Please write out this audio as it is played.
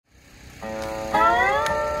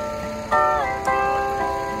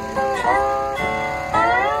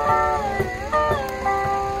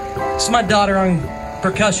my daughter on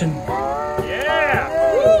percussion. Yeah!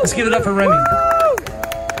 Let's give it up for Remy.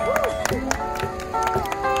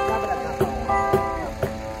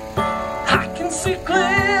 I can see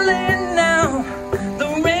clearly now,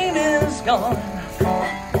 the rain is gone.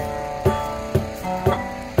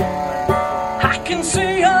 I can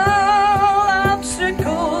see all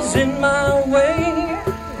obstacles in my way.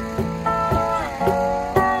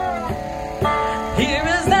 Here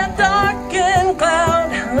is that darkened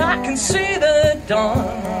cloud, I can see the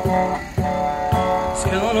dawn. It's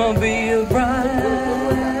gonna be a bright,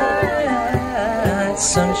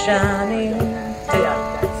 sunshiny day.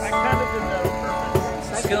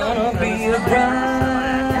 It's gonna be a bright,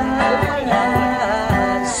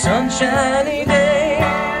 sunshiny day.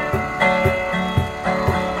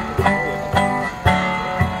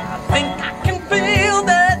 I think I can feel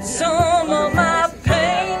that some of my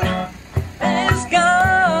pain is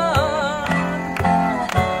gone.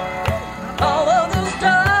 All of those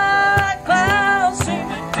dark clouds seem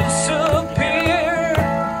to disappear.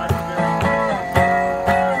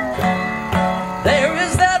 There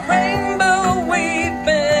is that rainbow we've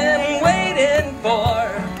been waiting for.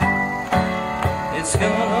 It's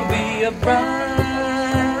gonna be a bright,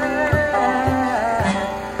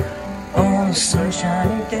 oh,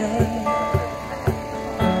 sunshiny day.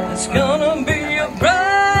 It's gonna be a bright,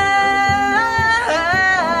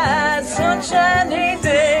 sunshiny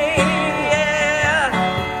day. Yeah.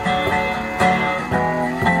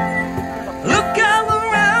 Look all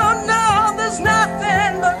around, no, there's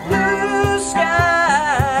nothing but blue sky.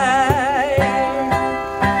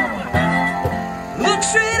 Look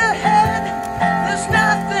straight ahead, there's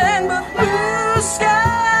nothing but blue sky.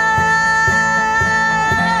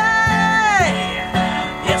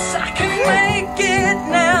 Yes, I can make it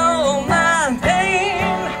now, my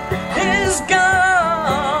pain is gone.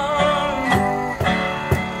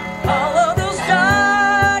 All of those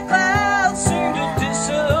dark clouds seem to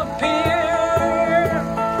disappear.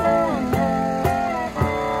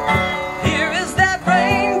 Here is that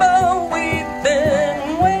rainbow we've been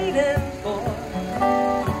waiting for.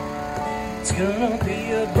 It's gonna be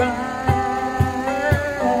a bright,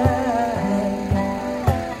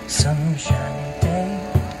 sunshiny day.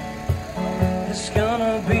 It's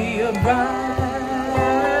gonna be a bright,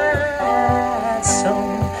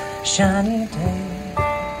 sunshiny day.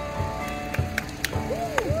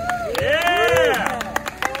 Yeah!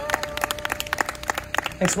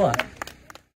 Thanks a lot.